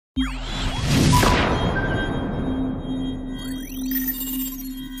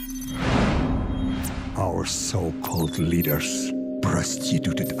Our so-called leaders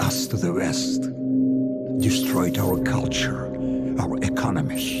prostituted us to the West, destroyed our culture, our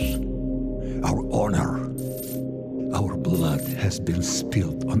economies, our honor. Our blood has been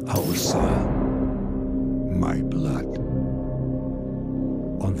spilled on our soil. My blood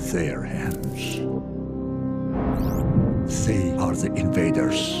on their hands. They are the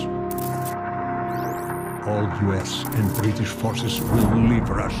invaders. All US and British forces will leave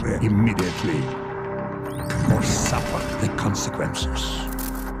Russia immediately, or suffer the consequences.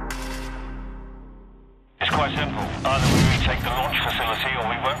 It's quite simple. Either we retake the launch facility or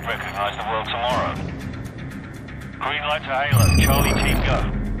we won't recognize the world tomorrow. Green light to Halo. Charlie team, go.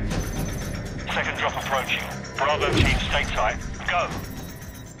 Second drop approaching. Bravo team, stay tight. Go.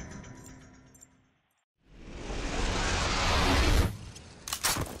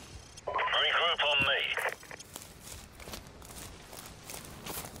 Regroup on me.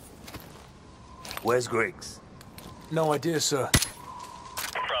 Where's Griggs? No idea, sir.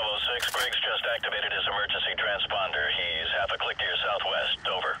 Bravo 6, Briggs just activated his emergency transponder. He's half a click to your southwest.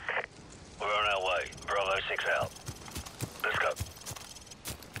 Over. We're on our way. Bravo 6 out. Let's go.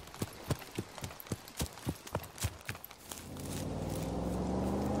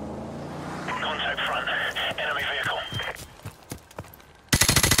 Contact front. Enemy vehicle.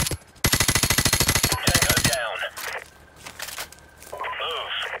 Tango down.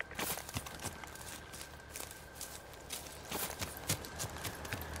 Move.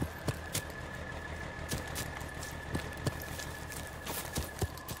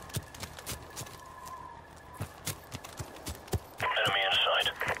 Enemy in sight.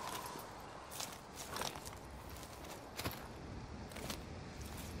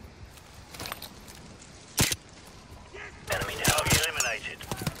 Enemy target eliminated.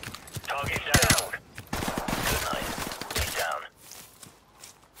 Target down. Good night. He's down.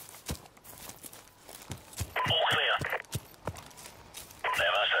 All clear. They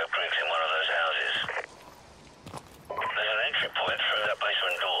must have Griggs in one of those houses. There's an entry point through that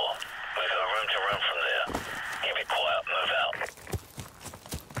basement door. We've got room to run from there. Keep it quiet, move out.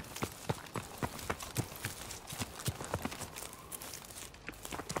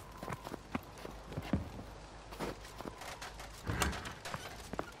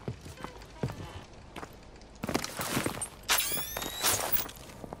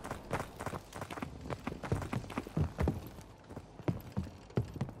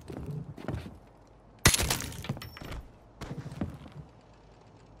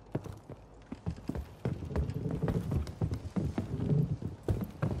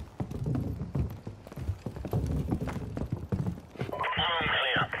 Room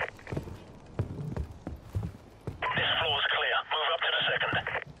clear. This floor's clear. Move up to the second.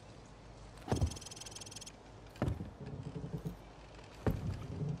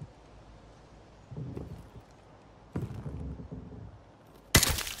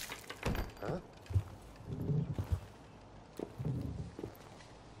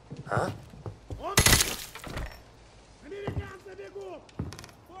 Huh?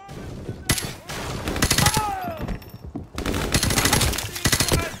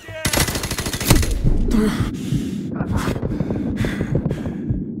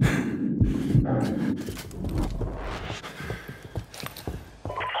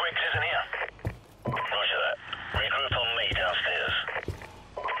 Griggs isn't here. Roger that. Regroup on me downstairs.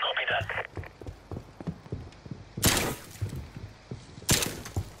 Copy that.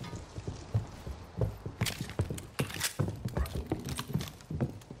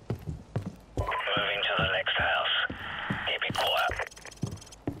 Moving to the next house. Keep it quiet.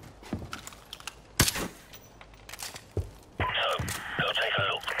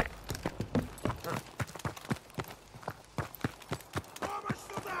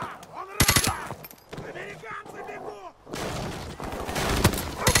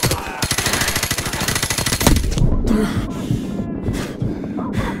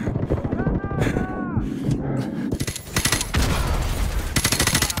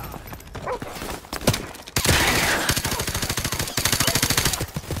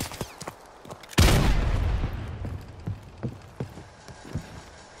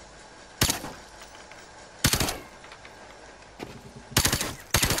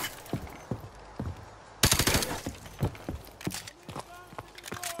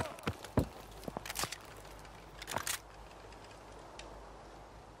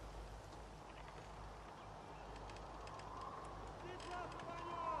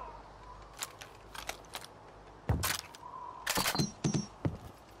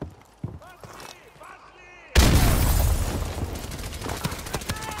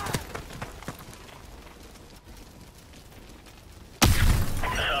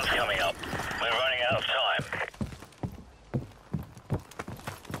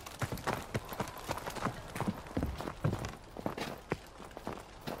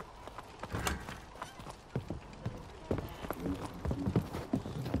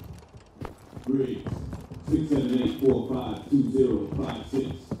 Bridge.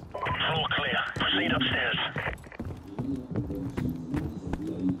 678-45-2056. Floor clear. Proceed upstairs.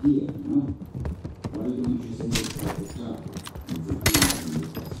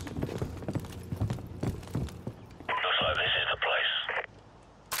 Looks like this is the place.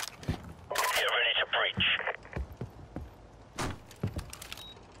 Get ready to breach.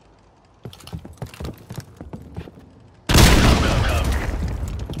 Go, go, go.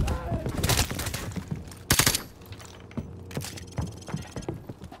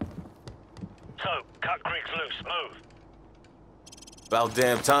 So, cut Griggs loose. Move. About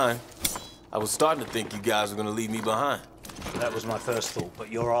damn time. I was starting to think you guys were gonna leave me behind. That was my first thought, but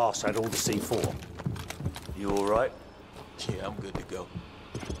your ass had all the C4. You all right? Yeah, I'm good to go.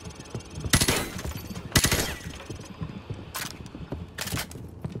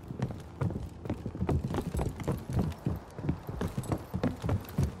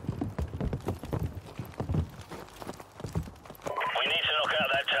 We need to knock out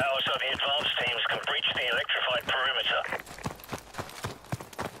that tower so the advanced teams can breach the electrified perimeter.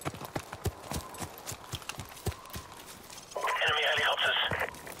 Enemy helicopters.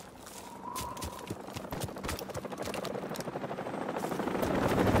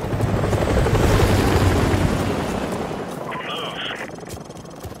 Move.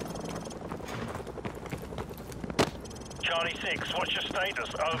 Charlie 6, what's your status?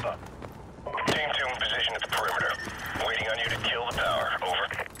 Over. Team 2 in position at the perimeter. Waiting on you to kill the tower. Over.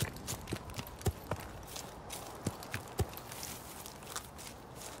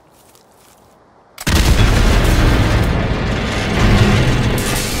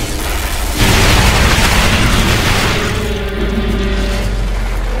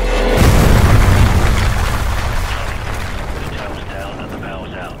 The tower's down and the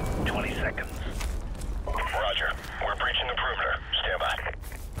power's out. 20 seconds. Roger. We're breaching the perimeter. Stand by.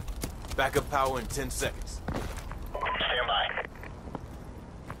 Backup power in 10 seconds. Stand by.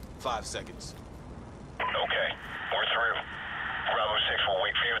 5 seconds. Okay. We're through. Bravo 6 will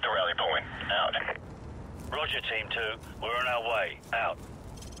wait for you at the rally point. Out. Roger, Team 2. We're on our way. Out.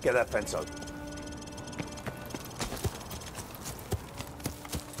 Get that fence open.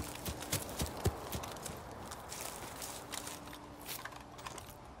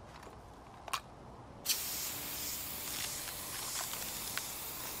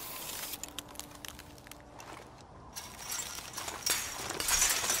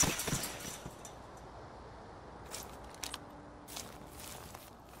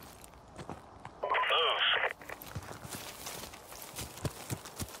 Move.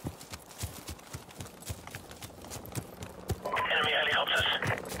 Enemy helicopters.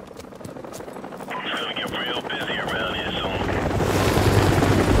 It's gonna get real busy around here soon.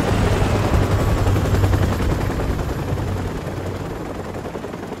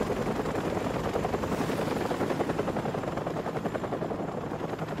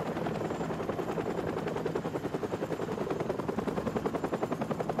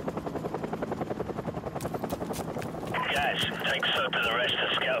 Guys, take Soap and the rest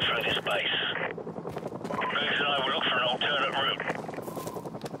and scout through this base. Briggs and I will look for an alternate route.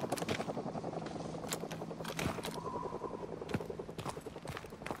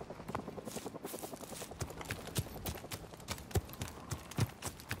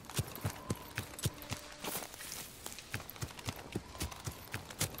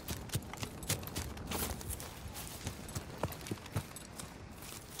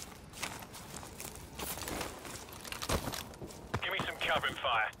 Give me some covering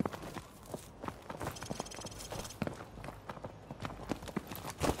fire.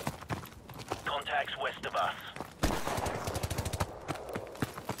 Contacts west of us.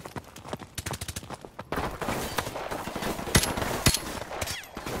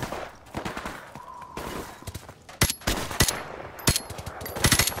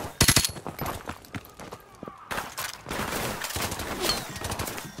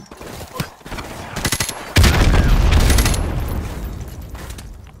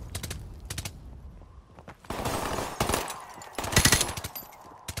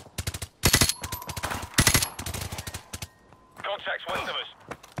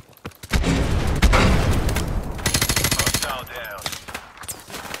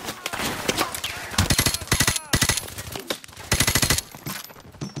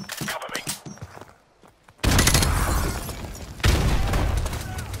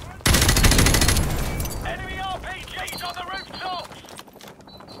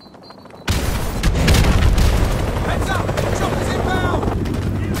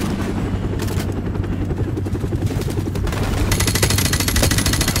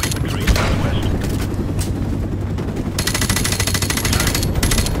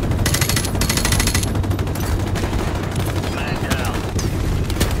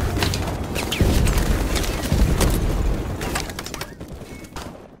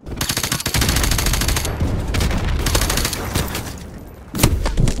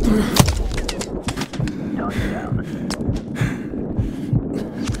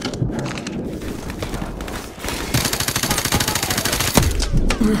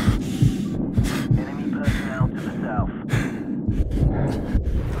 Enemy personnel to the south.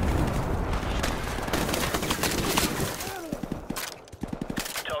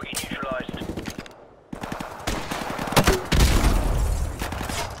 Target neutralized.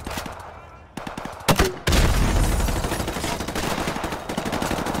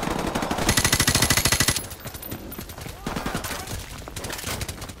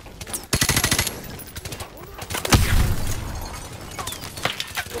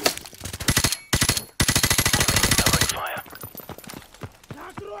 Covering fire.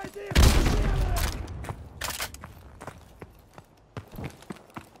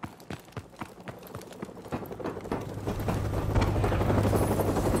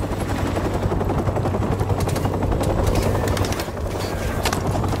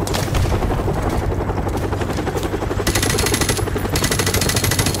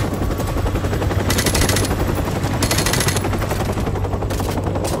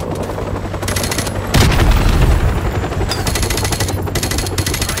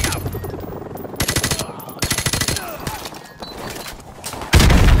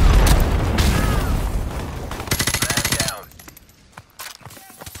 Man down.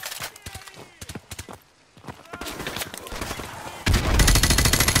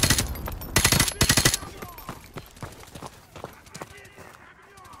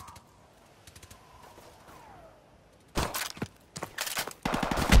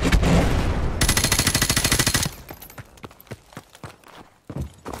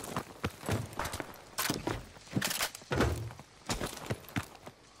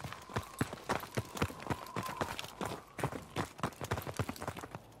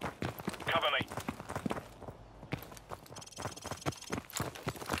 Cover me.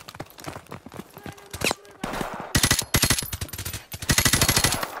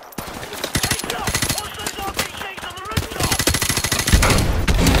 Heads up! Watch those RPGs on the rooftop!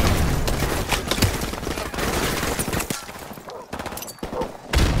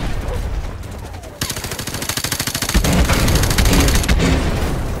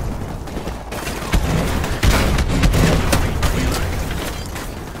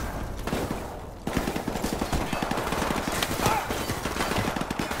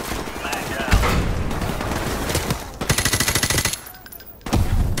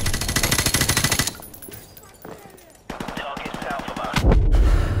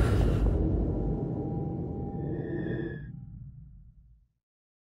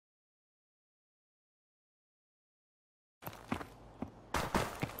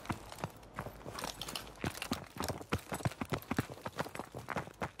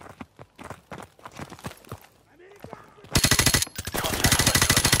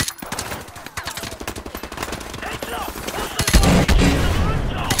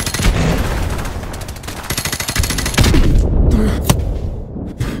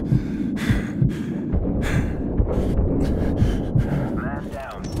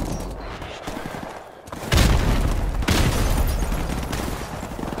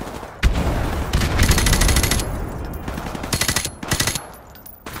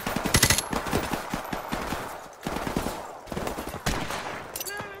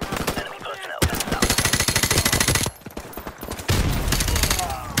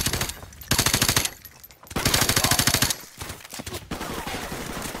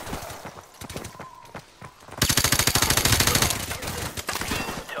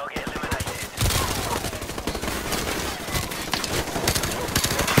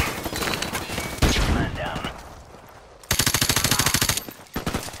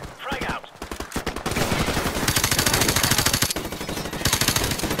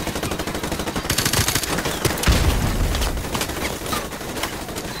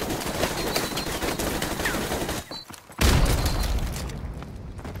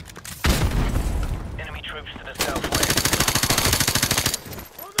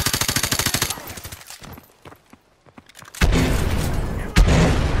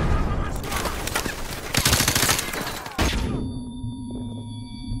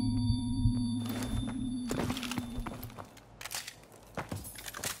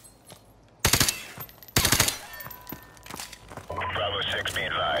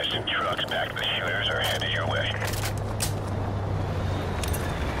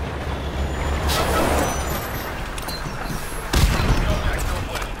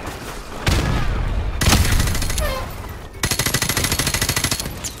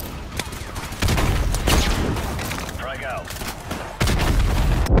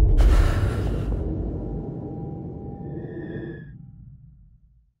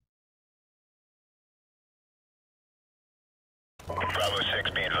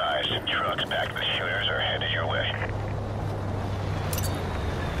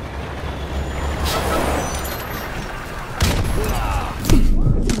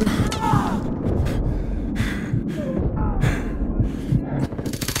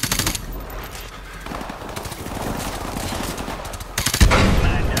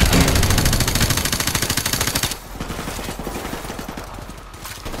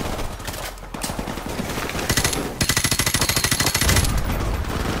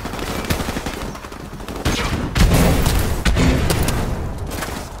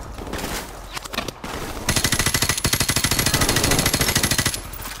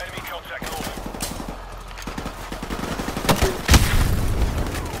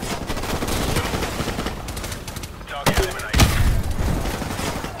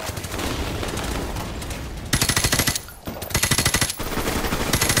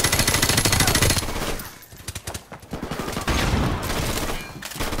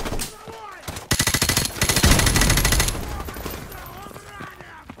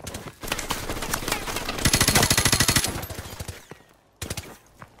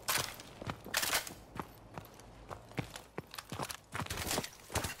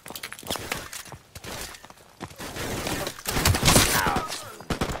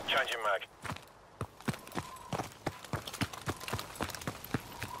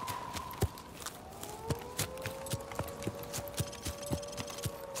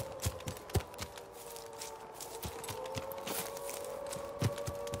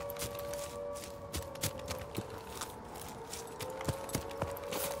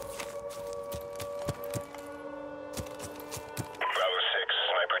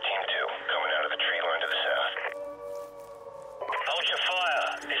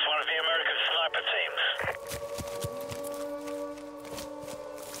 It's one of the American sniper teams.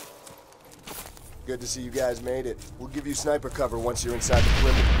 Good to see you guys made it. We'll give you sniper cover once you're inside the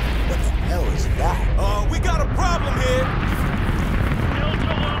perimeter. What the hell is that? We got a problem here.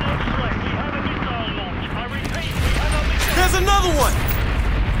 Delta 1 X-ray, we have a missile launch. I repeat, we have a missile. There's another one.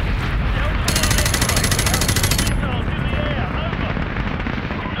 Delta 1 X-ray, we have two missiles in the air. Over.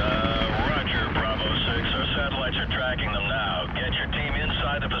 Roger, Bravo 6. Our satellites are tracking them now. Get your team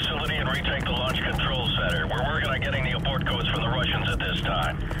inside the facility and retake the launch control center. We're working on getting the abort codes from the Russians at this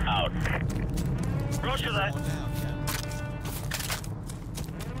time. Out. Roger that.